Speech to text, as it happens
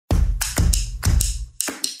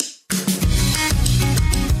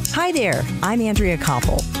Hi there, I'm Andrea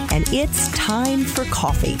Koppel, and it's time for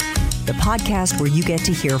coffee, the podcast where you get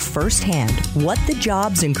to hear firsthand what the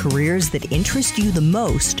jobs and careers that interest you the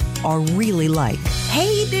most are really like.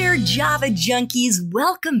 Hey there, Java junkies.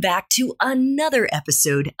 Welcome back to another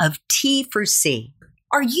episode of T4C.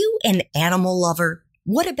 Are you an animal lover?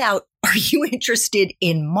 What about, are you interested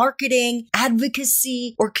in marketing,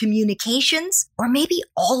 advocacy, or communications? Or maybe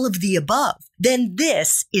all of the above? Then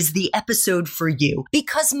this is the episode for you,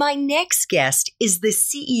 because my next guest is the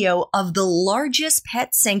CEO of the largest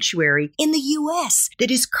pet sanctuary in the U.S. that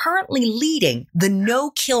is currently leading the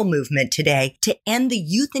no-kill movement today to end the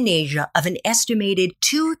euthanasia of an estimated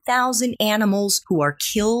 2,000 animals who are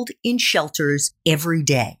killed in shelters every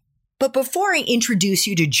day. But before I introduce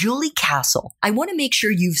you to Julie Castle, I want to make sure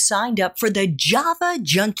you've signed up for the Java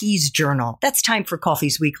Junkies Journal. That's Time for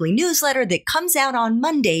Coffee's weekly newsletter that comes out on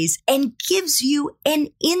Mondays and gives you an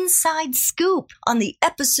inside scoop on the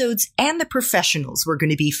episodes and the professionals we're going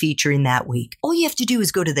to be featuring that week. All you have to do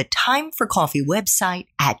is go to the Time for Coffee website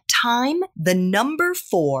at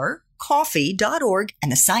time4coffee.org,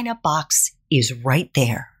 and the sign-up box is right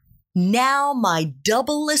there. Now, my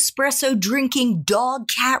double espresso drinking dog,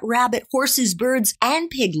 cat, rabbit, horses, birds, and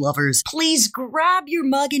pig lovers, please grab your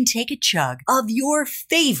mug and take a chug of your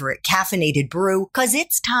favorite caffeinated brew, because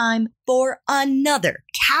it's time for another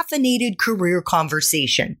caffeinated career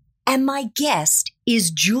conversation. And my guest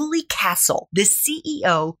is Julie Castle, the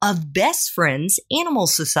CEO of Best Friends Animal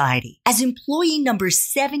Society. As employee number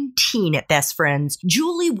 17 at Best Friends,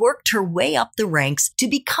 Julie worked her way up the ranks to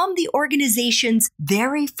become the organization's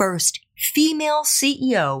very first female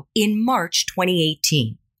CEO in March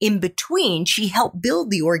 2018. In between, she helped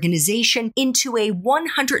build the organization into a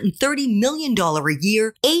 $130 million a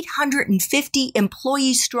year, 850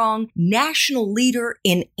 employees strong national leader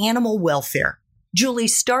in animal welfare. Julie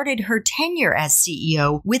started her tenure as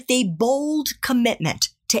CEO with a bold commitment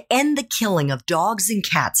to end the killing of dogs and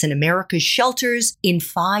cats in America's shelters in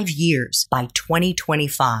 5 years by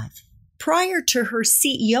 2025. Prior to her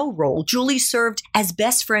CEO role, Julie served as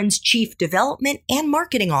Best Friends Chief Development and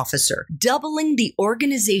Marketing Officer, doubling the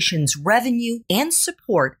organization's revenue and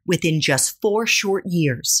support within just 4 short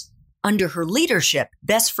years. Under her leadership,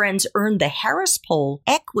 Best Friends earned the Harris Poll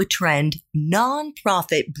Equitrend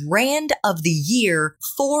Nonprofit Brand of the Year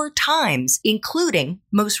 4 times, including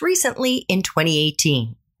most recently in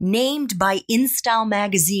 2018. Named by InStyle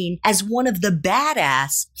magazine as one of the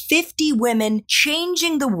badass 50 women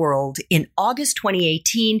changing the world in August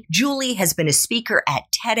 2018, Julie has been a speaker at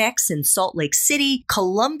TEDx in Salt Lake City,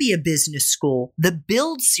 Columbia Business School, the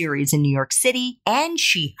Build series in New York City, and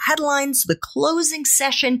she headlines the closing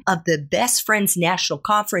session of the Best Friends National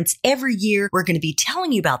Conference every year. We're going to be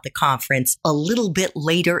telling you about the conference a little bit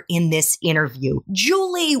later in this interview.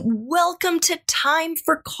 Julie, welcome to Time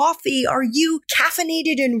for Coffee. Are you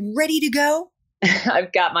caffeinated and ready to go?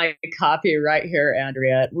 I've got my coffee right here,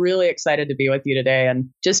 Andrea. Really excited to be with you today and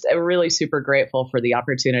just really super grateful for the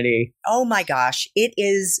opportunity. Oh my gosh, it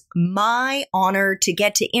is my honor to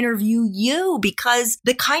get to interview you because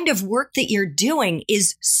the kind of work that you're doing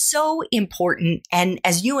is so important. And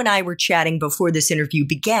as you and I were chatting before this interview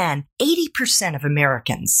began, 80% of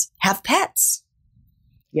Americans have pets.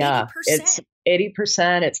 Yeah, 80%. It's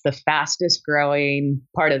 80%. It's the fastest growing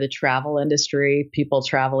part of the travel industry, people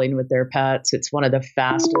traveling with their pets. It's one of the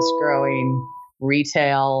fastest growing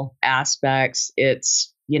retail aspects.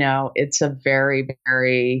 It's a very,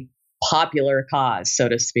 very popular cause, so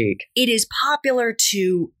to speak. It is popular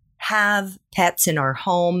to have pets in our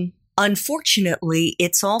home. Unfortunately,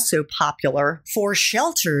 it's also popular for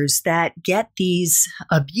shelters that get these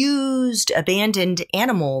abused, abandoned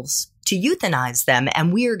animals to euthanize them.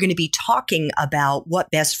 And we are going to be talking about what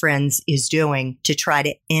Best Friends is doing to try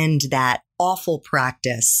to end that awful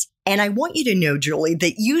practice. And I want you to know, Julie,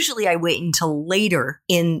 that usually I wait until later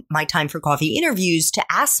in my Time for Coffee interviews to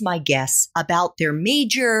ask my guests about their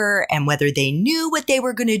major and whether they knew what they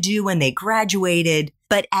were going to do when they graduated.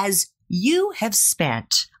 But as you have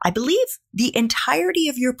spent, I believe, the entirety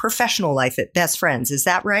of your professional life at Best Friends, is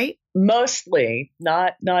that right? Mostly,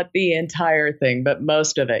 not the entire thing, but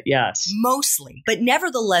most of it, yes. Mostly, but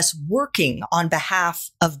nevertheless working on behalf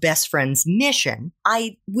of Best Friends' mission,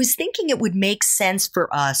 I was thinking it would make sense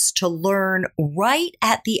for us to learn right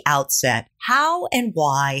at the outset how and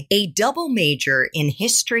why a double major in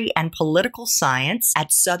history and political science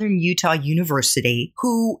at Southern Utah University,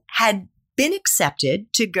 who had been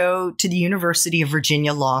accepted to go to the University of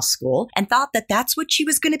Virginia Law School and thought that that's what she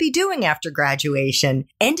was going to be doing after graduation.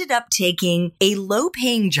 Ended up taking a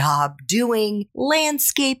low-paying job doing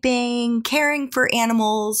landscaping, caring for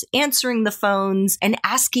animals, answering the phones, and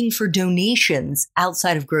asking for donations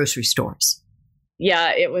outside of grocery stores.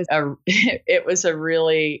 Yeah, it was a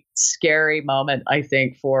really scary moment, I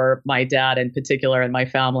think, for my dad in particular and my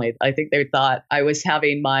family. I think they thought I was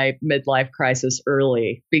having my midlife crisis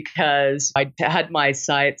early because I had my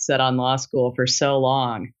sights set on law school for so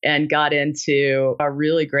long and got into a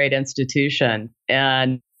really great institution.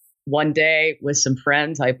 And one day with some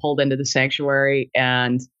friends, I pulled into the sanctuary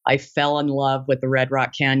and I fell in love with the Red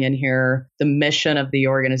Rock Canyon here, the mission of the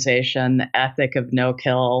organization, the ethic of no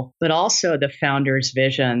kill, but also the founder's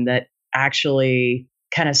vision that actually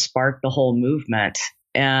kind of sparked the whole movement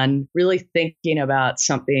and really thinking about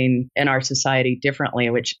something in our society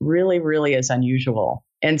differently, which really, really is unusual.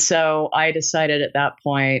 And so I decided at that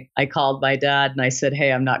point, I called my dad and I said,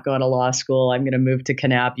 hey, I'm not going to law school. I'm going to move to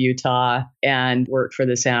Kanab, Utah and work for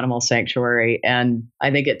this animal sanctuary. And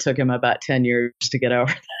I think it took him about 10 years to get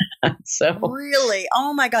over that. So really?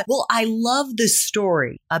 Oh my God. Well, I love the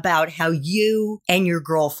story about how you and your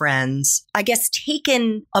girlfriends, I guess,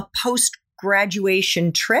 taken a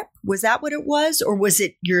post-graduation trip. Was that what it was? Or was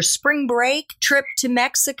it your spring break trip to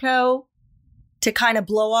Mexico to kind of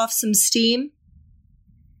blow off some steam?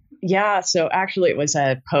 Yeah, so actually it was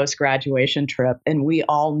a post-graduation trip, and we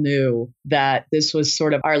all knew that this was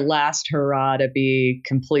sort of our last hurrah to be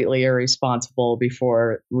completely irresponsible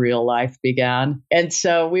before real life began. And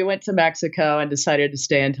so we went to Mexico and decided to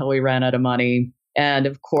stay until we ran out of money. And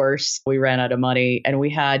of course, we ran out of money and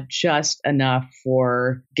we had just enough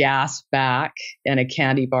for gas back and a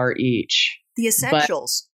candy bar each. The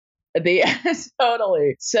essentials.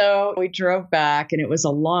 Totally. So we drove back and it was a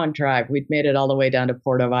long drive. We'd made it all the way down to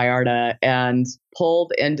Puerto Vallarta and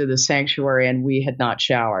pulled into the sanctuary and we had not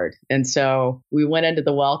showered. And so we went into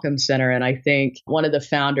the welcome center and I think one of the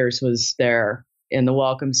founders was there in the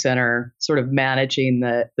welcome center, sort of managing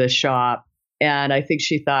the shop. And I think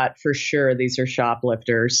she thought for sure these are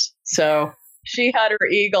shoplifters. So she had her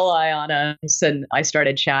eagle eye on us and I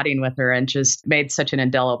started chatting with her and just made such an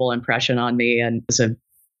indelible impression on me. And it was a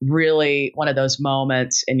really one of those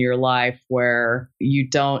moments in your life where you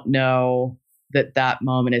don't know that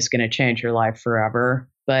moment is going to change your life forever.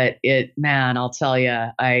 But I'll tell you,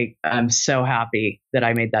 I'm so happy that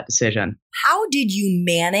I made that decision. How did you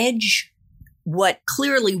manage what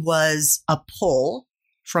clearly was a pull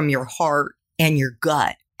from your heart and your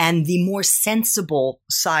gut and the more sensible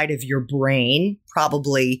side of your brain,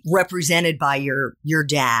 probably represented by your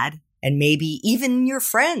dad and maybe even your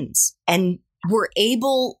friends, and were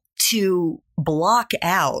able to block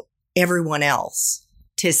out everyone else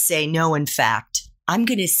to say, no, in fact, I'm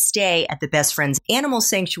going to stay at the Best Friends Animal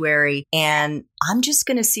Sanctuary and I'm just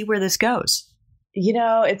going to see where this goes? You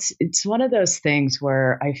know, it's one of those things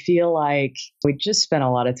where I feel like we just spent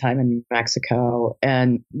a lot of time in Mexico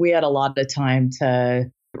and we had a lot of time to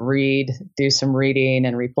read, do some reading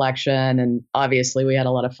and reflection. And obviously we had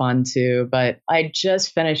a lot of fun too. But I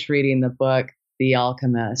just finished reading the book, The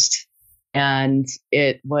Alchemist. And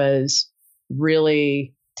it was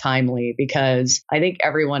really timely because I think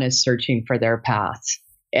everyone is searching for their path.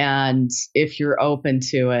 And if you're open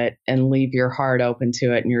to it and leave your heart open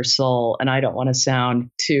to it and your soul, and I don't want to sound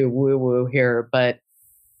too woo-woo here, but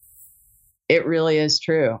it really is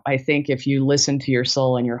true. I think if you listen to your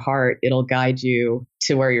soul and your heart, it'll guide you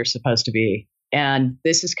to where you're supposed to be. And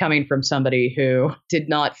this is coming from somebody who did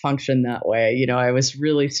not function that way. You know, I was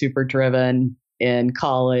really super driven in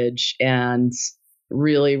college and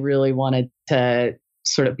really, really wanted to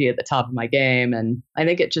sort of be at the top of my game. And I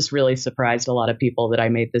think it just really surprised a lot of people that I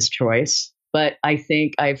made this choice. But I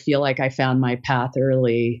feel like I found my path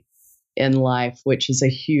early in life, which is a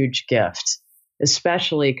huge gift,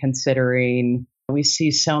 especially considering we see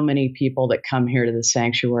so many people that come here to the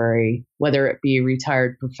sanctuary, whether it be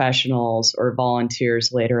retired professionals or volunteers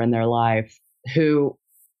later in their life, who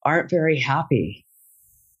aren't very happy.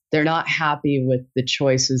 They're not happy with the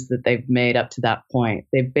choices that they've made up to that point.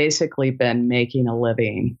 They've basically been making a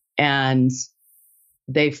living and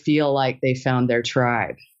they feel like they found their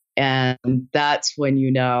tribe. And that's when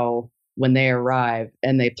you know, when they arrive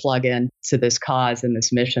and they plug in to this cause and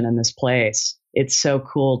this mission and this place, it's so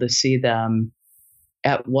cool to see them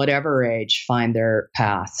at whatever age find their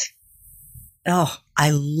path. Oh,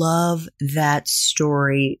 I love that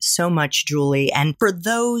story so much, Julie. And for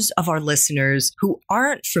those of our listeners who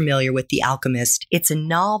aren't familiar with The Alchemist, it's a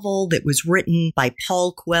novel that was written by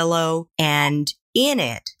Paul Coelho, and in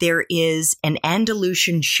it, there is an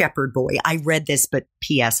Andalusian shepherd boy. I read this, but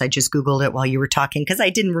P.S. I just Googled it while you were talking because I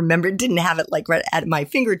didn't remember, didn't have it like right at my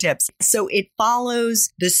fingertips. So it follows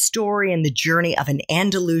the story and the journey of an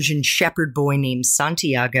Andalusian shepherd boy named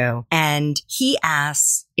Santiago. And he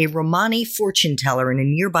asks a Romani fortune teller in a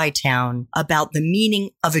nearby town about the meaning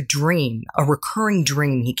of a dream, a recurring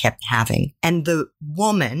dream he kept having. And the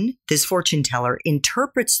woman, this fortune teller,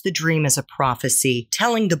 interprets the dream as a prophecy,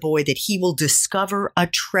 telling the boy that he will discover a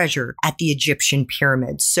treasure at the Egyptian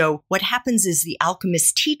pyramids. So what happens is the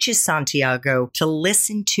alchemist teaches Santiago to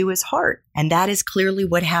listen to his heart. And that is clearly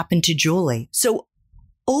what happened to Julie. So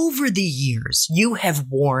over the years, you have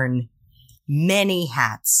worn many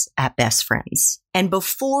hats at Best Friends. And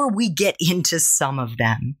before we get into some of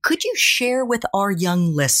them, could you share with our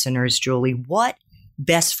young listeners, Julie, what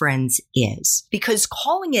Best Friends is? Because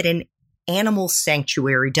calling it an animal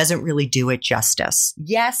sanctuary doesn't really do it justice.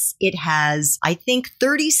 Yes, it has, I think,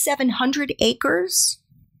 3,700 acres.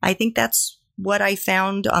 I think that's what I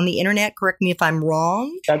found on the internet. Correct me if I'm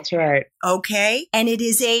wrong. That's right. Okay. And it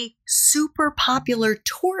is a super popular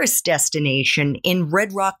tourist destination in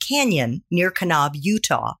Red Rock Canyon near Kanab,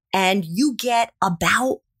 Utah. And you get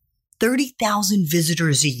about 30,000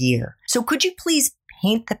 visitors a year. So could you please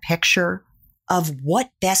paint the picture of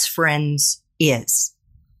what Best Friends is?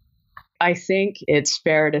 I think it's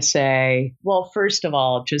fair to say, well, first of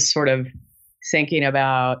all, just sort of thinking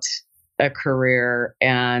about a career,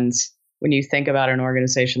 and when you think about an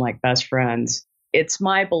organization like Best Friends, it's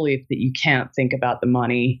my belief that you can't think about the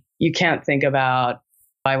money. You can't think about,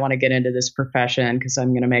 I want to get into this profession because I'm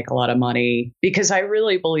going to make a lot of money. Because I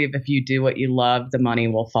really believe if you do what you love, the money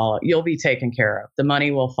will follow. You'll be taken care of. The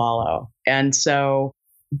money will follow. And so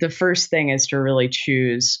the first thing is to really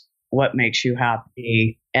choose what makes you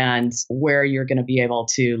happy and where you're going to be able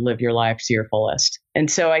to live your life to your fullest.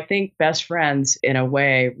 And so I think Best Friends, in a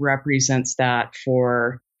way, represents that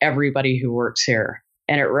for everybody who works here.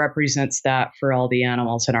 And it represents that for all the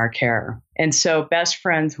animals in our care. And so Best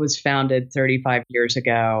Friends was founded 35 years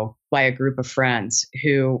ago by a group of friends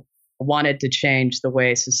who wanted to change the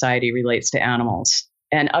way society relates to animals.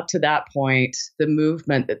 And up to that point, the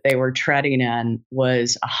movement that they were treading in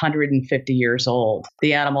was 150 years old,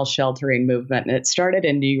 the animal sheltering movement. And it started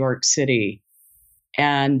in New York City.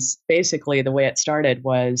 And basically, the way it started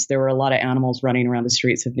was there were a lot of animals running around the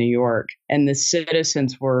streets of New York, and the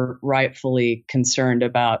citizens were rightfully concerned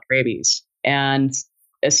about rabies. And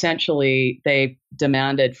essentially, they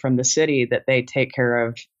demanded from the city that they take care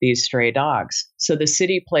of these stray dogs. So the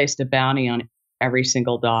city placed a bounty on every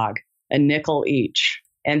single dog, a nickel each.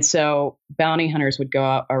 And so bounty hunters would go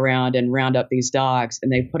out around and round up these dogs, and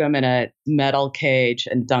they put them in a metal cage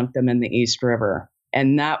and dunk them in the East River.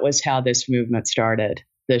 And that was how this movement started,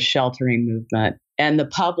 the sheltering movement. And the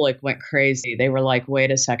public went crazy. They were like,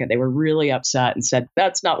 wait a second. They were really upset and said,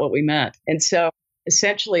 that's not what we meant. And so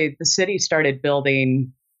essentially, the city started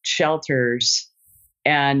building shelters,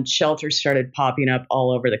 and shelters started popping up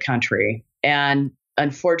all over the country. And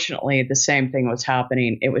unfortunately, the same thing was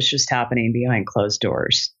happening. It was just happening behind closed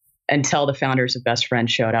doors until the founders of Best Friends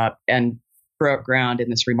showed up and broke ground in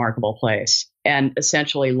this remarkable place and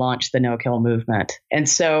essentially launched the no-kill movement. And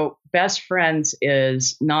so Best Friends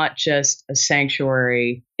is not just a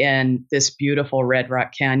sanctuary in this beautiful Red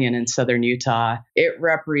Rock Canyon in southern Utah. It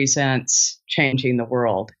represents changing the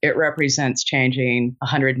world. It represents changing a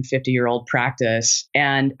 150-year-old practice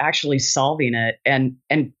and actually solving it and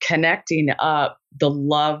connecting up the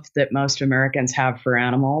love that most Americans have for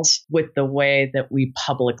animals with the way that we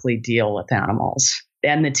publicly deal with animals.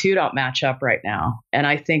 And the two don't match up right now. And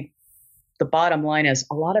I think the bottom line is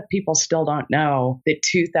a lot of people still don't know that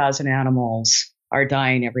 2,000 animals are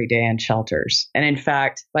dying every day in shelters. And in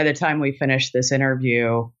fact, by the time we finish this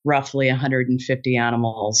interview, roughly 150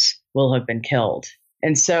 animals will have been killed.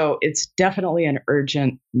 And so it's definitely an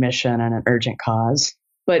urgent mission and an urgent cause.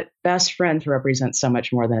 But Best Friends represents so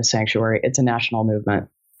much more than a sanctuary. It's a national movement.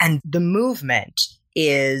 And the movement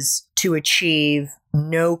is to achieve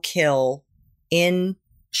no kill in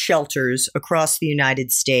shelters across the United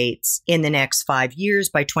States in the next 5 years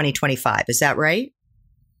by 2025. Is that right?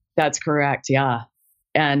 That's correct. Yeah.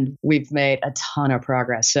 And we've made a ton of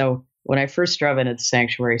progress. So when I first drove into the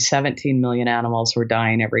sanctuary, 17 million animals were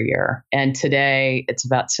dying every year. And today it's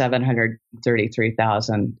about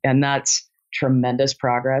 733,000. And that's tremendous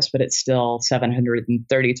progress, but it's still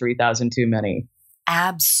 733,000 too many.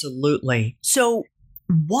 Absolutely. So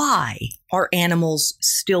why are animals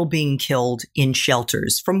still being killed in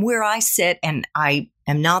shelters? From where I sit, and I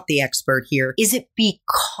am not the expert here, is it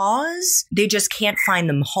because they just can't find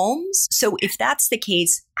them homes? So if that's the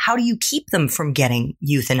case, how do you keep them from getting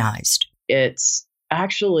euthanized? it's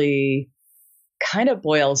actually kind of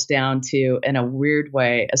boils down to, in a weird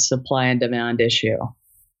way, a supply and demand issue.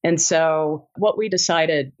 And so what we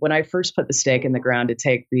decided when I first put the stake in the ground to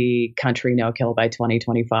take the country no-kill by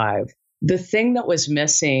 2025, the thing that was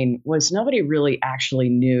missing was nobody really actually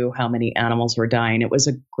knew how many animals were dying. It was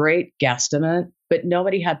a great guesstimate, but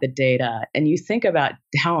nobody had the data. And you think about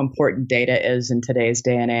how important data is in today's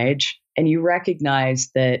day and age, and you recognize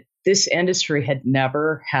that this industry had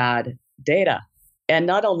never had data. And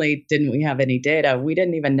not only didn't we have any data, we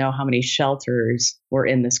didn't even know how many shelters were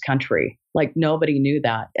in this country. Like nobody knew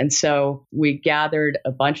that. And so we gathered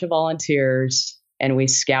a bunch of volunteers and we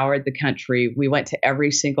scoured the country. We went to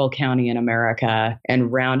every single county in America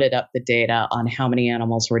and rounded up the data on how many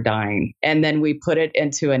animals were dying. And then we put it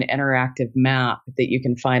into an interactive map that you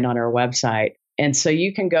can find on our website. And so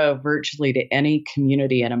you can go virtually to any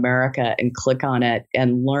community in America and click on it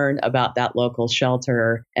and learn about that local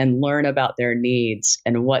shelter and learn about their needs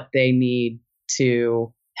and what they need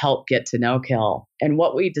to help get to no-kill. And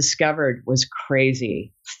what we discovered was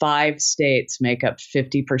crazy. 5 states make up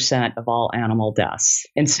 50% of all animal deaths.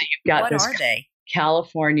 And so you've got What are they?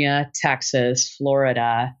 California, Texas,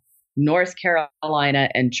 Florida, North Carolina,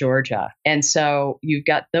 and Georgia. And so you've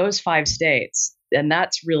got those 5 states. And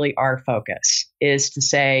that's really our focus, is to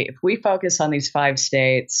say, if we focus on these 5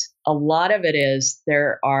 states, a lot of it is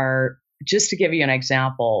there are, just to give you an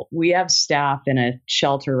example, we have staff in a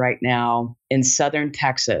shelter right now in southern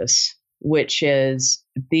Texas, which is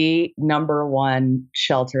the #1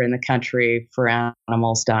 shelter in the country for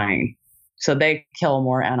animals dying. So they kill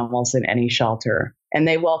more animals than any shelter. And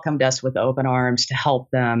they welcomed us with open arms to help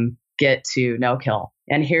them get to no-kill.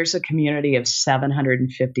 And here's a community of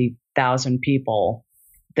 750,000 people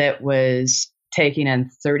that was taking in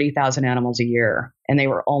 30,000 animals a year, and they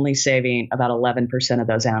were only saving about 11% of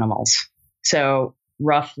those animals. So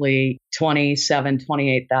roughly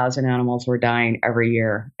 28,000 animals were dying every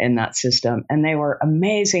year in that system, and they were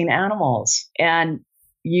amazing animals. And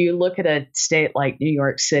you look at a state like New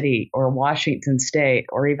York City or Washington State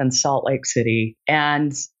or even Salt Lake City,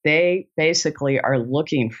 and they basically are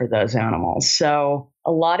looking for those animals. So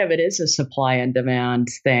a lot of it is a supply and demand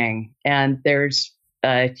thing. And there's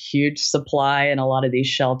a huge supply in a lot of these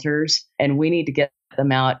shelters, and we need to get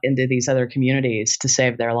them out into these other communities to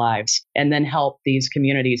save their lives and then help these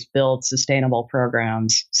communities build sustainable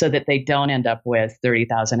programs so that they don't end up with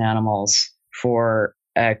 30,000 animals for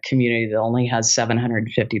a community that only has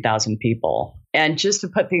 750,000 people. And just to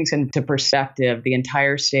put things into perspective, the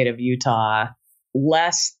entire state of Utah,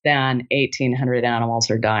 less than 1,800 animals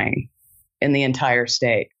are dying in the entire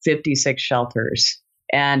state, 56 shelters.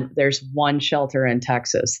 And there's one shelter in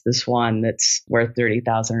Texas, this one that's where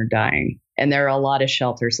 30,000 are dying. And there are a lot of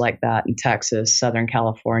shelters like that in Texas, Southern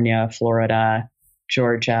California, Florida,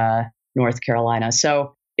 Georgia, North Carolina.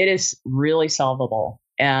 So it is really solvable.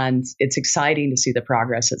 And it's exciting to see the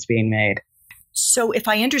progress that's being made. So if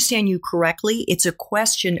I understand you correctly, it's a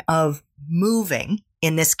question of moving,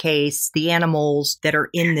 in this case, the animals that are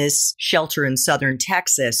in this shelter in southern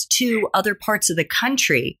Texas to other parts of the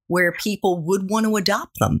country where people would want to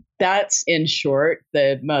adopt them. That's, in short,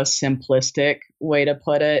 the most simplistic way to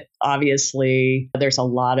put it. Obviously, there's a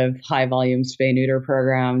lot of high volume spay-neuter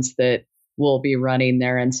programs that we'll be running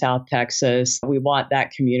there in South Texas. We want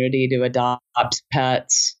that community to adopt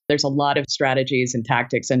pets. There's a lot of strategies and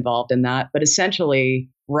tactics involved in that. But essentially,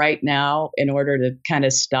 right now, in order to kind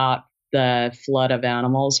of stop the flood of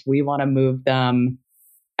animals, we want to move them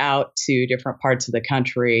out to different parts of the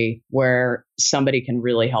country where somebody can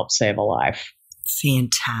really help save a life.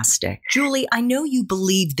 Fantastic. Julie, I know you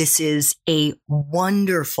believe this is a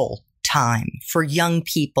wonderful time for young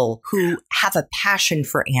people who have a passion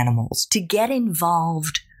for animals to get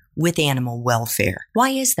involved with animal welfare. Why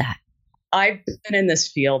is that? I've been in this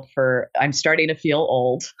field I'm starting to feel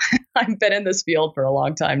old. I've been in this field for a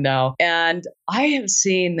long time now. And I have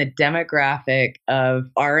seen the demographic of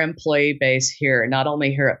our employee base here, not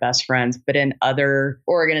only here at Best Friends, but in other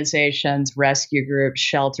organizations, rescue groups,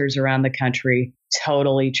 shelters around the country,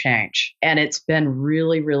 totally change. And it's been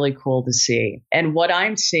really, really cool to see. And what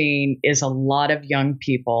I'm seeing is a lot of young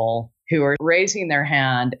people who are raising their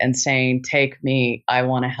hand and saying, take me, I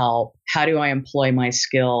want to help. How do I employ my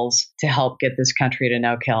skills to help get this country to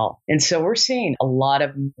no-kill? And so we're seeing a lot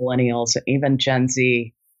of millennials, even Gen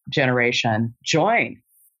Z generation, join.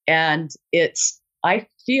 And I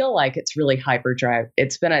feel like it's really hyperdrive.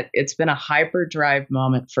 It's been a hyperdrive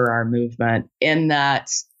moment for our movement, in that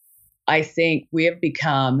I think we have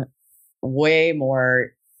become way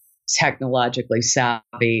more technologically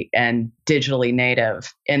savvy and digitally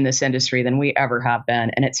native in this industry than we ever have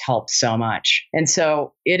been. And it's helped so much. And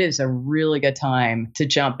so it is a really good time to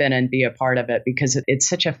jump in and be a part of it because it's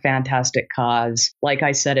such a fantastic cause. Like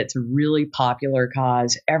I said, it's a really popular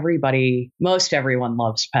cause. Most everyone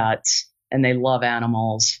loves pets and they love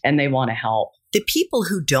animals and they want to help. The people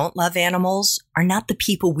who don't love animals are not the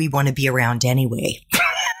people we want to be around anyway.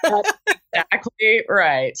 That's exactly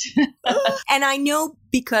right. And I know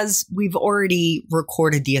because we've already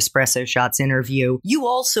recorded the Espresso Shots interview, you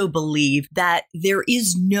also believe that there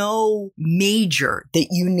is no major that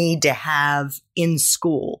you need to have in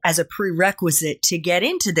school as a prerequisite to get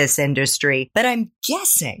into this industry. But I'm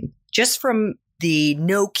guessing just from the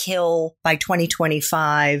no-kill by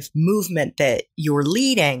 2025 movement that you're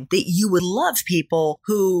leading, that you would love people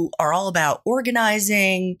who are all about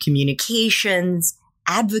organizing, communications,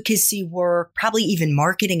 advocacy work, probably even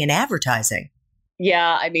marketing and advertising.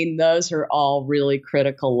 Yeah, I mean, those are all really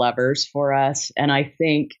critical levers for us. And I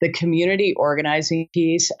think the community organizing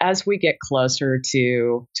piece, as we get closer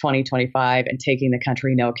to 2025 and taking the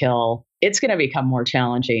country no-kill, it's going to become more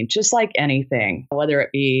challenging, just like anything, whether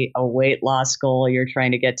it be a weight loss goal you're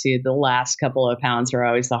trying to get to. The last couple of pounds are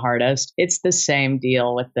always the hardest. It's the same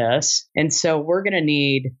deal with this. And so we're going to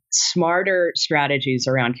need smarter strategies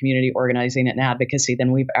around community organizing and advocacy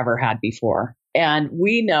than we've ever had before. And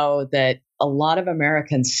we know that a lot of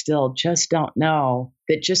Americans still just don't know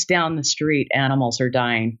that just down the street, animals are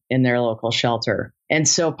dying in their local shelter. And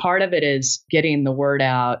so part of it is getting the word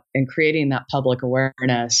out and creating that public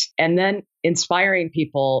awareness and then inspiring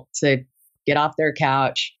people to get off their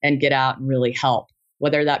couch and get out and really help,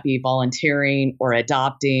 whether that be volunteering or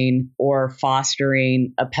adopting or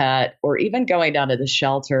fostering a pet or even going down to the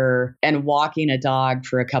shelter and walking a dog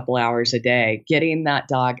for a couple hours a day. Getting that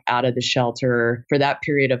dog out of the shelter for that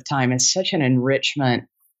period of time is such an enrichment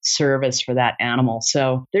service for that animal.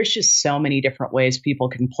 So there's just so many different ways people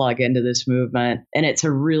can plug into this movement. And it's a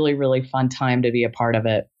really, really fun time to be a part of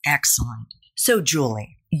it. Excellent. So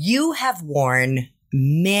Julie, you have worn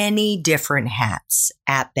many different hats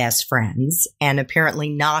at Best Friends and apparently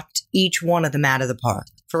knocked each one of them out of the park.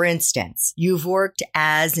 For instance, you've worked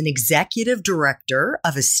as an executive director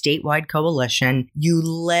of a statewide coalition. You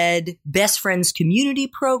led Best Friends community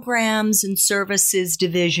programs and services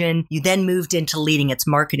division. You then moved into leading its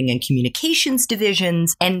marketing and communications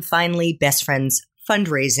divisions. And finally, Best Friends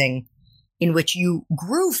fundraising, in which you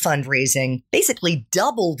grew fundraising, basically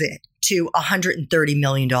doubled it to $130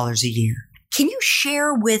 million a year. Can you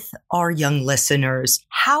share with our young listeners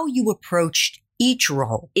how you approached each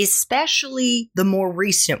role, especially the more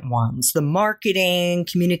recent ones, the marketing,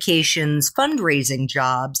 communications, fundraising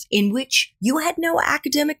jobs in which you had no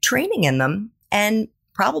academic training in them and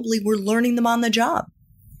probably were learning them on the job?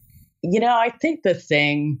 You know, I think the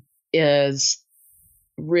thing is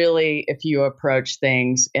really if you approach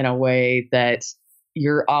things in a way that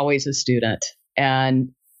you're always a student and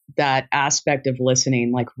that aspect of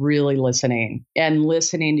listening, like really listening and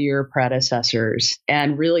listening to your predecessors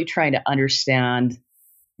and really trying to understand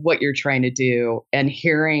what you're trying to do and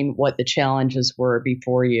hearing what the challenges were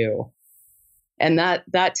before you. And that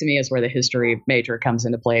to me is where the history major comes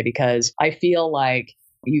into play, because I feel like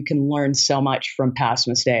you can learn so much from past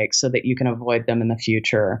mistakes so that you can avoid them in the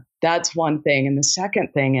future. That's one thing. And the second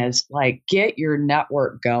thing is like, get your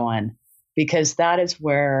network going, because that is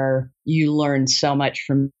where you learn so much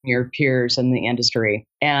from your peers in the industry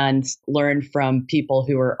and learn from people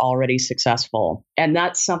who are already successful. And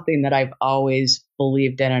that's something that I've always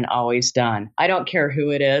believed in and always done. I don't care who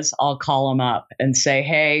it is. I'll call them up and say,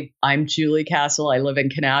 hey, I'm Julie Castle. I live in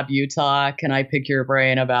Kanab, Utah. Can I pick your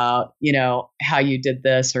brain about, how you did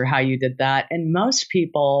this or how you did that? And most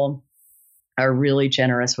people are really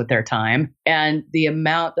generous with their time. And the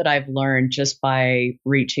amount that I've learned just by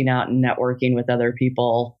reaching out and networking with other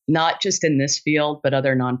people, not just in this field, but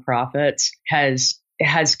other nonprofits,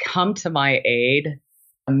 has come to my aid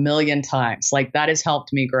a million times. Like that has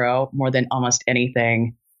helped me grow more than almost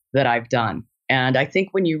anything that I've done. And I think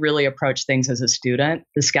when you really approach things as a student,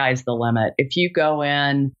 the sky's the limit. If you go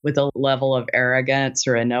in with a level of arrogance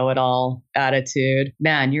or a know-it-all attitude,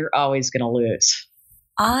 man, you're always going to lose.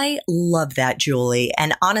 I love that, Julie.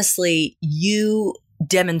 And honestly, you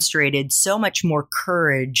demonstrated so much more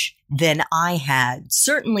courage than I had.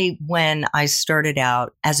 Certainly when I started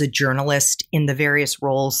out as a journalist in the various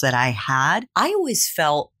roles that I had, I always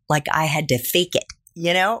felt like I had to fake it,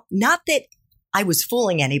 Not that I was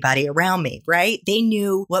fooling anybody around me, right? They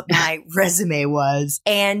knew what my resume was.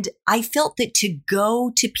 And I felt that to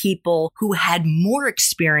go to people who had more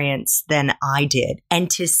experience than I did and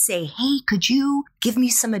to say, hey, could you give me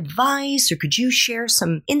some advice or could you share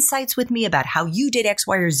some insights with me about how you did X,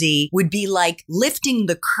 Y, or Z would be like lifting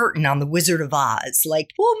the curtain on the Wizard of Oz.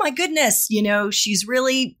 Like, oh my goodness, she's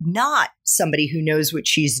really not somebody who knows what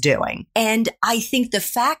she's doing. And I think the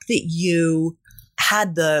fact that you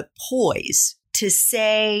had the poise to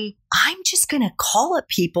say, I'm just going to call up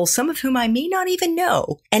people, some of whom I may not even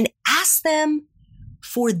know, and ask them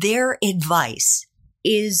for their advice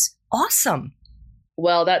is awesome.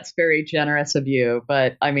 Well, that's very generous of you.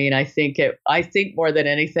 But I mean, I think more than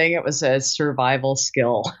anything, it was a survival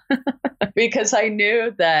skill because I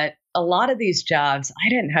knew that a lot of these jobs, I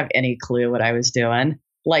didn't have any clue what I was doing,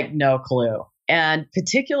 like no clue. And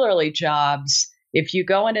particularly jobs, if you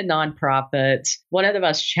go into nonprofits, one of the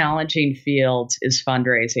most challenging fields is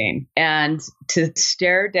fundraising. And to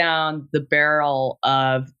stare down the barrel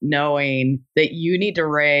of knowing that you need to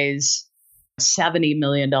raise $70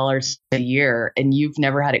 million a year and you've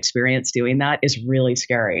never had experience doing that is really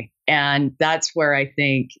scary. And that's where I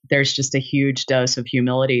think there's just a huge dose of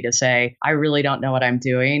humility to say, I really don't know what I'm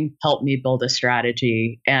doing. Help me build a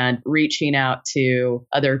strategy. And reaching out to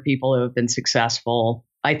other people who have been successful.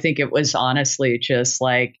 I think it was honestly just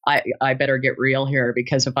like, I better get real here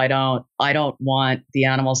because if I don't want the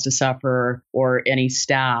animals to suffer or any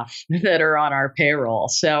staff that are on our payroll.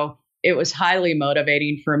 So it was highly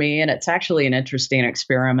motivating for me. And it's actually an interesting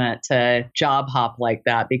experiment to job hop like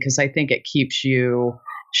that because I think it keeps you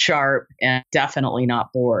sharp and definitely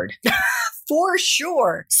not bored. For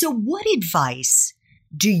sure. So what advice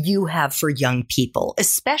do you have for young people,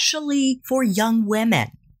 especially for young women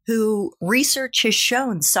who research has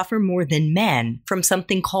shown suffer more than men from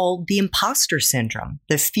something called the imposter syndrome,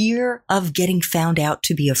 the fear of getting found out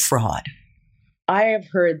to be a fraud? I have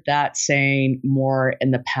heard that saying more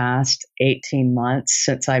in the past 18 months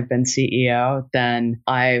since I've been CEO than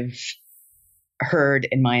I've heard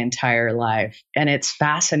in my entire life. And it's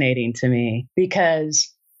fascinating to me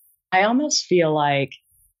because I almost feel like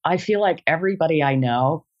everybody I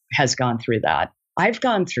know has gone through that. I've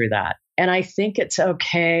gone through that. And I think it's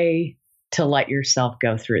okay to let yourself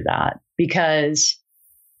go through that because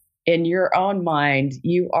in your own mind,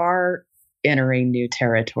 you are entering new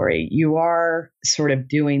territory. You are sort of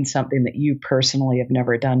doing something that you personally have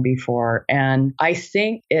never done before. And I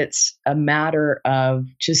think it's a matter of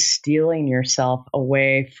just stealing yourself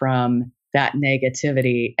away from that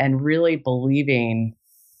negativity and really believing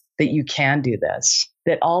that you can do this,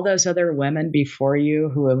 that all those other women before you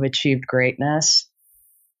who have achieved greatness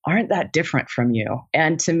aren't that different from you.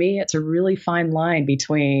 And to me, it's a really fine line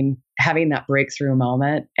between having that breakthrough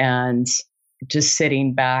moment and just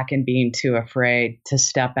sitting back and being too afraid to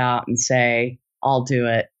step out and say, I'll do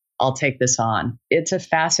it. I'll take this on. It's a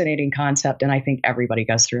fascinating concept. And I think everybody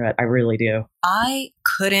goes through it. I really do. I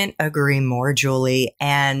couldn't agree more, Julie.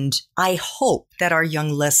 And I hope that our young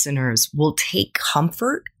listeners will take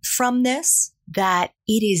comfort from this, that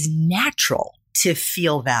it is natural to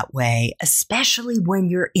feel that way, especially when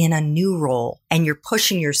you're in a new role and you're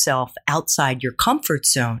pushing yourself outside your comfort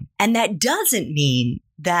zone. And that doesn't mean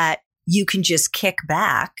that you can just kick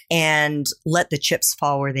back and let the chips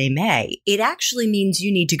fall where they may. It actually means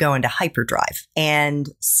you need to go into hyperdrive and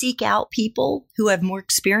seek out people who have more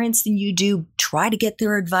experience than you do. Try to get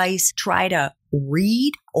their advice, try to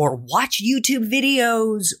read or watch YouTube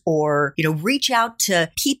videos or, reach out to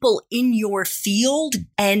people in your field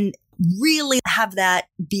and really have that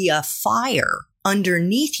be a fire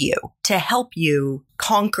underneath you to help you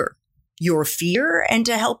conquer your fear and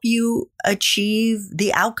to help you achieve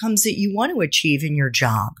the outcomes that you want to achieve in your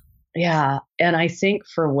job. Yeah. And I think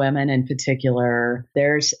for women in particular,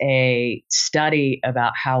 there's a study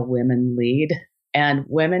about how women lead. And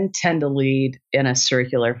women tend to lead in a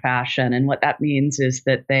circular fashion. And what that means is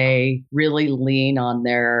that they really lean on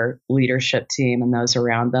their leadership team and those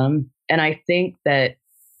around them. And I think that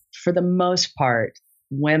for the most part,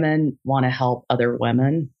 women want to help other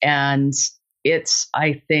women. And it's,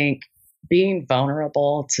 I think, being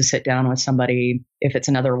vulnerable to sit down with somebody, if it's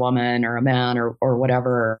another woman or a man or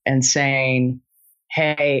whatever, and saying,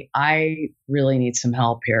 hey, I really need some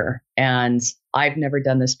help here. And I've never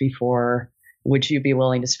done this before. Would you be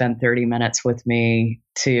willing to spend 30 minutes with me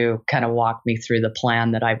to kind of walk me through the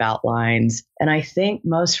plan that I've outlined? And I think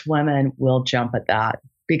most women will jump at that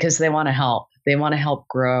because they want to help. They want to help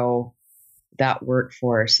grow that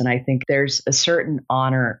workforce. And I think there's a certain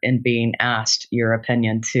honor in being asked your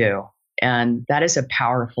opinion too. And that is a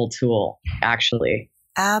powerful tool, actually.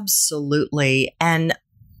 Absolutely. And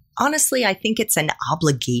honestly, I think it's an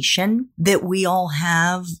obligation that we all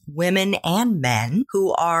have, women and men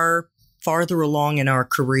who are farther along in our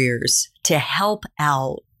careers, to help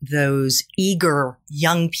out those eager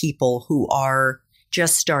young people who are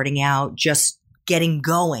just starting out, just getting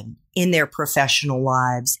going in their professional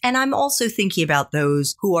lives. And I'm also thinking about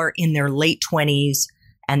those who are in their late 20s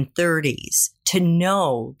and 30s, to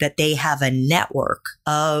know that they have a network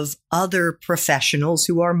of other professionals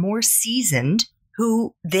who are more seasoned,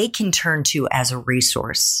 who they can turn to as a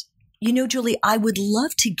resource. You know, Julie, I would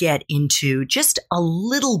love to get into just a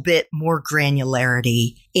little bit more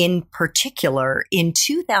granularity. In particular, in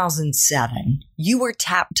 2007, you were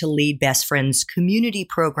tapped to lead Best Friends Community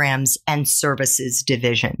Programs and Services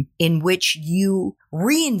Division, in which you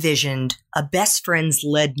re-envisioned a Best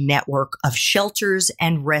Friends-led network of shelters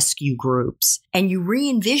and rescue groups, and you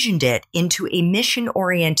re-envisioned it into a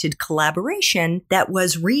mission-oriented collaboration that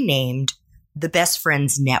was renamed the Best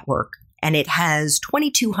Friends Network. And it has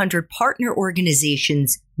 2,200 partner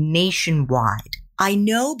organizations nationwide. I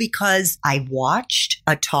know because I watched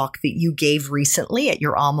a talk that you gave recently at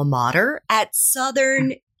your alma mater at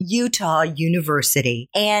Southern Utah University.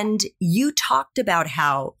 And you talked about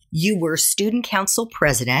how you were student council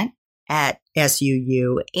president at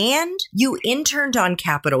SUU, and you interned on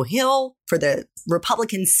Capitol Hill for the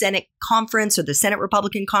Republican Senate Conference, or the Senate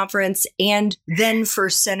Republican Conference, and then for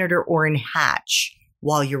Senator Orrin Hatch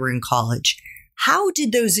while you were in college. How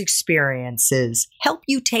did those experiences help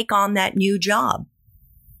you take on that new job,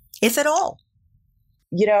 if at all?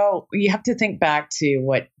 You know, you have to think back to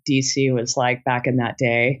what DC was like back in that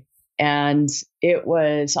day. And it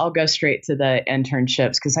was, I'll go straight to the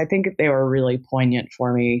internships because I think they were really poignant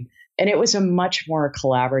for me. And it was a much more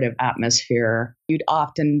collaborative atmosphere. You'd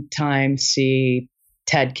oftentimes see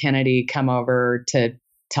Ted Kennedy come over to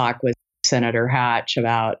talk with Senator Hatch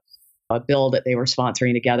about a bill that they were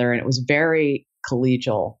sponsoring together. And it was very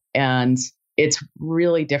collegial, and it's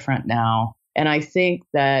really different now. And I think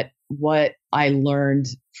that what I learned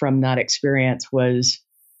from that experience was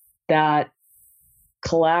that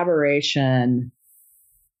collaboration,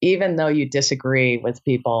 even though you disagree with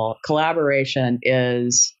people, collaboration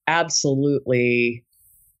is absolutely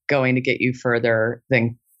going to get you further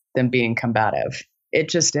than being combative. It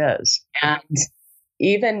just is. And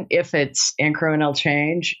even if it's incremental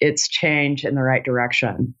change, it's change in the right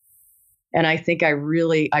direction. And I think I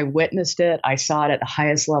witnessed it. I saw it at the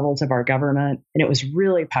highest levels of our government, and it was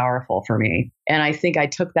really powerful for me. And I think I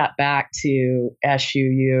took that back to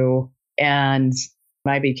SUU, and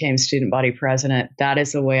when I became student body president, that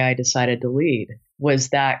is the way I decided to lead, was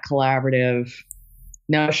that collaborative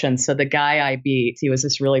notion. So the guy I beat, he was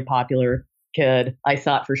this really popular kid. I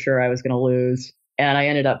thought for sure I was going to lose. And I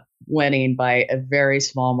ended up winning by a very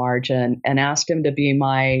small margin, and asked him to be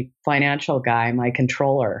my financial guy, my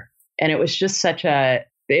controller. And it was just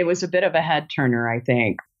it was a bit of a head turner, I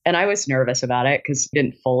think. And I was nervous about it because we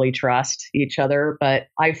didn't fully trust each other. But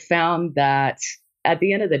I found that at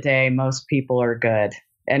the end of the day, most people are good,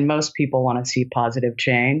 and most people want to see positive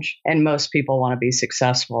change, and most people want to be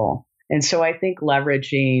successful. And so I think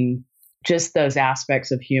leveraging just those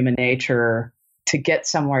aspects of human nature to get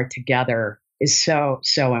somewhere together is so,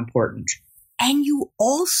 so important. And you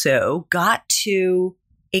also got to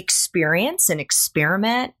experience and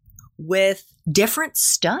experiment with different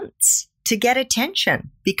stunts to get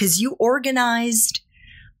attention, because you organized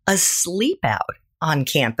a sleep out on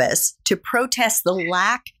campus to protest the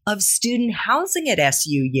lack of student housing at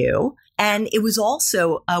SUU. And it was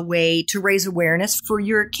also a way to raise awareness for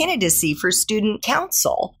your candidacy for student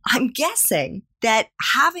council. I'm guessing that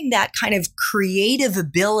having that kind of creative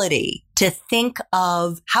ability to think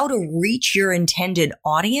of how to reach your intended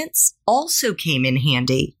audience also came in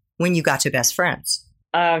handy when you got to Best Friends.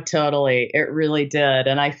 Oh, totally. It really did.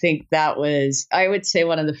 And I think that was, I would say,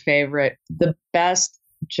 the best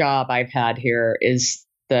job I've had here is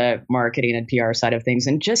the marketing and PR side of things,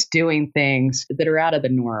 and just doing things that are out of the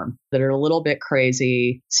norm, that are a little bit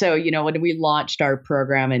crazy. So, when we launched our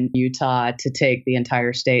program in Utah to take the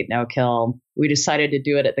entire state no kill, we decided to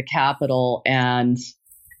do it at the Capitol, and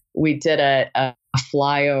we did a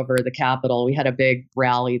flyover the Capitol. We had a big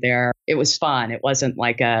rally there. It was fun. It wasn't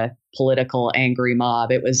like a political angry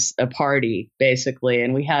mob. It was a party, basically.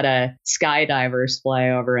 And we had a skydivers fly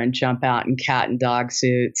over and jump out in cat and dog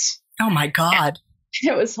suits. Oh my God.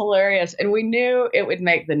 It was hilarious. And we knew it would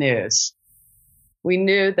make the news. We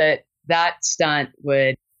knew that stunt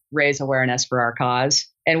would raise awareness for our cause.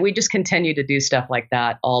 And we just continued to do stuff like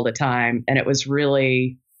that all the time. And it was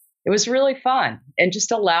really fun. And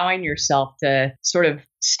just allowing yourself to sort of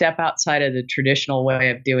step outside of the traditional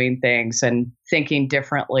way of doing things and thinking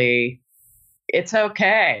differently it's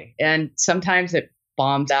okay. And sometimes it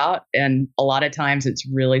bombs out, and a lot of times it's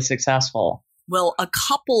really successful. Well, a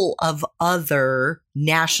couple of other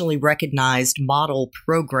nationally recognized model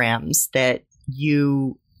programs that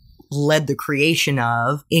you led the creation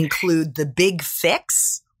of include the Big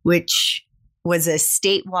Fix, which was a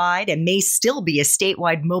statewide and may still be a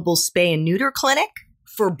statewide mobile spay and neuter clinic.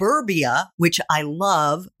 Burbia, which I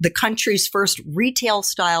love, the country's first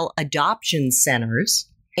retail-style adoption centers,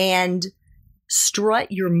 and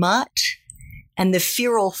Strut Your Mutt and the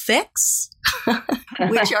Feral Fix,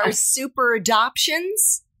 which are super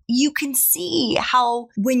adoptions. You can see how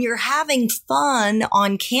when you're having fun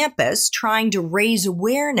on campus trying to raise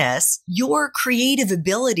awareness, your creative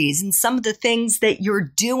abilities and some of the things that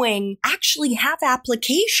you're doing actually have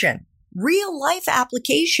application, real life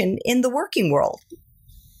application in the working world.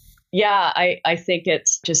 Yeah, I think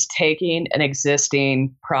it's just taking an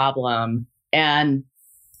existing problem and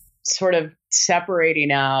sort of separating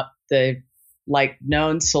out the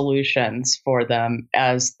known solutions for them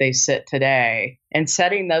as they sit today and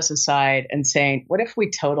setting those aside and saying, what if we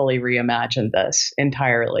totally reimagined this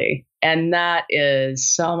entirely? And that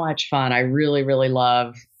is so much fun. I really, really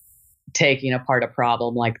love taking apart a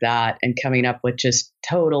problem like that and coming up with just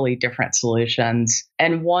totally different solutions,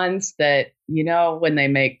 and ones that, when they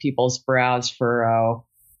make people's brows furrow,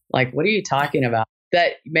 like, what are you talking about?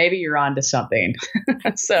 That maybe you're onto something.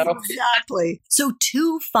 Exactly. So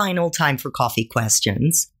 2 final time for coffee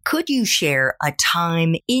questions. Could you share a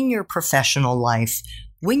time in your professional life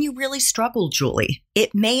when you really struggled, Julie?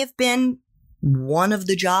 It may have been one of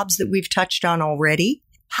the jobs that we've touched on already.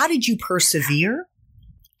 How did you persevere?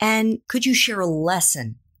 And could you share a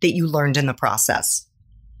lesson that you learned in the process?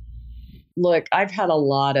 Look, I've had a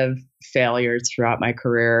lot of failures throughout my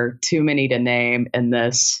career, too many to name in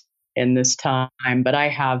this time, but I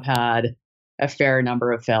have had a fair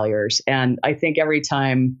number of failures. And I think every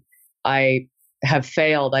time I have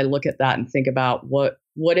failed, I look at that and think about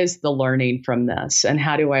what is the learning from this and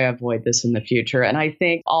how do I avoid this in the future? And I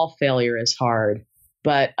think all failure is hard,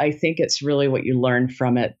 but I think it's really what you learn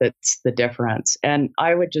from it that's the difference. And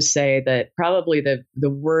I would just say that probably the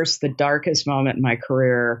worst, the darkest moment in my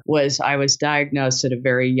career was I was diagnosed at a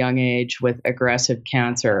very young age with aggressive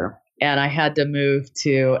cancer. And I had to move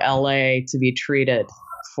to LA to be treated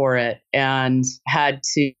for it and had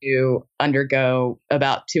to undergo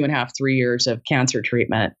about 2.5, 3 years of cancer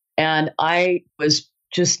treatment. And I was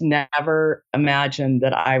just never imagined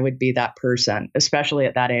that I would be that person, especially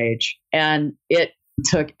at that age. And it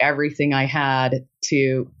took everything I had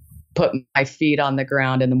to put my feet on the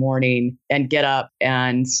ground in the morning and get up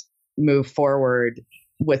and move forward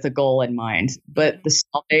with a goal in mind. But the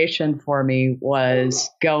salvation for me was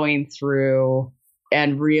going through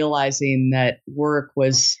and realizing that work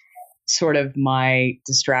was sort of my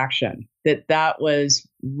distraction, that was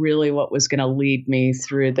really what was going to lead me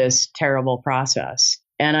through this terrible process.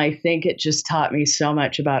 And I think it just taught me so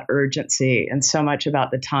much about urgency and so much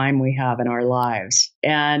about the time we have in our lives.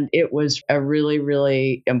 And it was a really,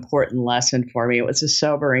 really important lesson for me. It was a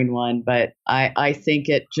sobering one, but I think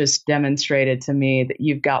it just demonstrated to me that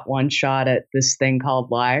you've got one shot at this thing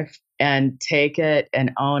called life, and take it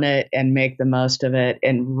and own it and make the most of it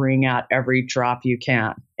and wring out every drop you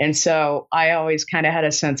can. And so I always kind of had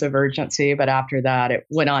a sense of urgency, but after that, it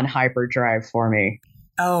went on hyperdrive for me.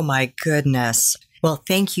 Oh my goodness. Well,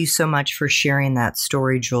 thank you so much for sharing that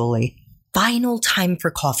story, Julie. Final time for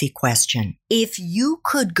coffee question. If you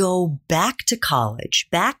could go back to college,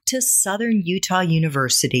 back to Southern Utah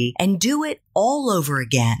University, and do it all over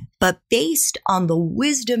again, but based on the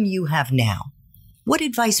wisdom you have now, what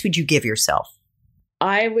advice would you give yourself?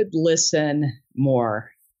 I would listen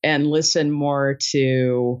more and listen more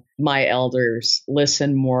to my elders,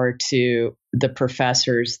 listen more to the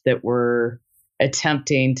professors that were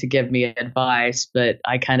attempting to give me advice, but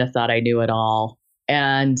I kind of thought I knew it all.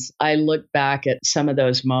 And I look back at some of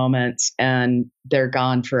those moments and they're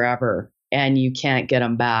gone forever and you can't get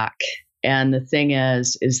them back. And the thing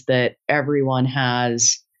is that everyone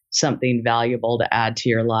has something valuable to add to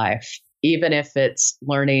your life, even if it's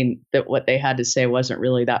learning that what they had to say wasn't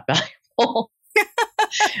really that valuable.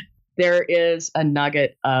 There is a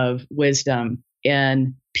nugget of wisdom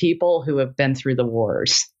in people who have been through the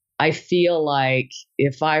wars. I feel like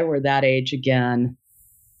if I were that age again,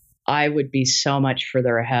 I would be so much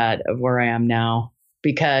further ahead of where I am now,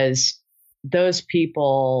 because those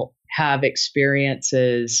people have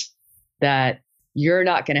experiences that you're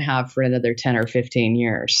not going to have for another 10 or 15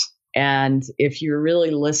 years. And if you're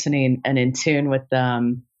really listening and in tune with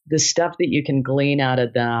them, the stuff that you can glean out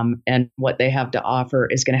of them and what they have to offer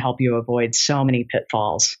is going to help you avoid so many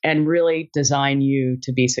pitfalls and really design you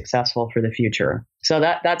to be successful for the future. So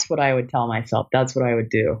that's what I would tell myself. That's what I would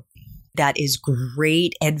do. That is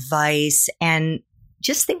great advice. And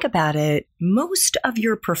just think about it. Most of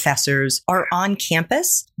your professors are on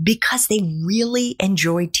campus because they really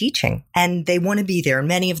enjoy teaching and they want to be there.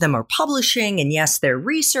 Many of them are publishing and yes, they're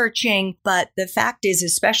researching. But the fact is,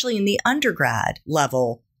 especially in the undergrad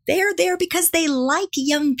level, they're there because they like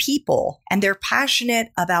young people and they're passionate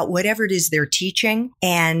about whatever it is they're teaching.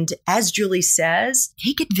 And as Julie says,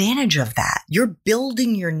 take advantage of that. You're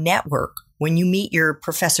building your network when you meet your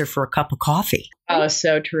professor for a cup of coffee. Oh,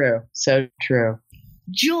 so true. So true.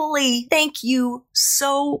 Julie, thank you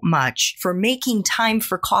so much for making time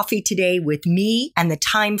for coffee today with me and the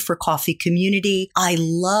Time for Coffee community. I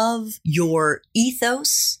love your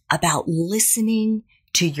ethos about listening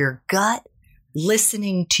to your gut,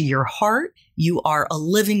 listening to your heart. You are a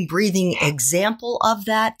living, breathing example of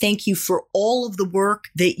that. Thank you for all of the work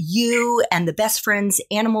that you and the Best Friends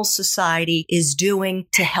Animal Society is doing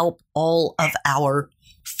to help all of our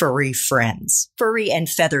furry friends, furry and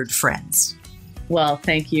feathered friends. Well,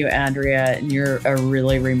 thank you, Andrea. You're a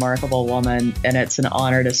really remarkable woman, and it's an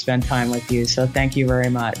honor to spend time with you. So thank you very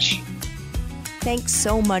much. Thanks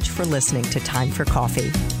so much for listening to Time for Coffee,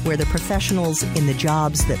 where the professionals in the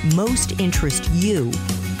jobs that most interest you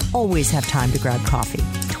always have time to grab coffee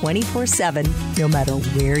 24/7, no matter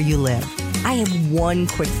where you live. I have one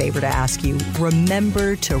quick favor to ask you.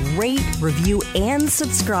 Remember to rate, review, and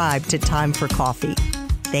subscribe to Time for Coffee.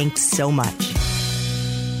 Thanks so much.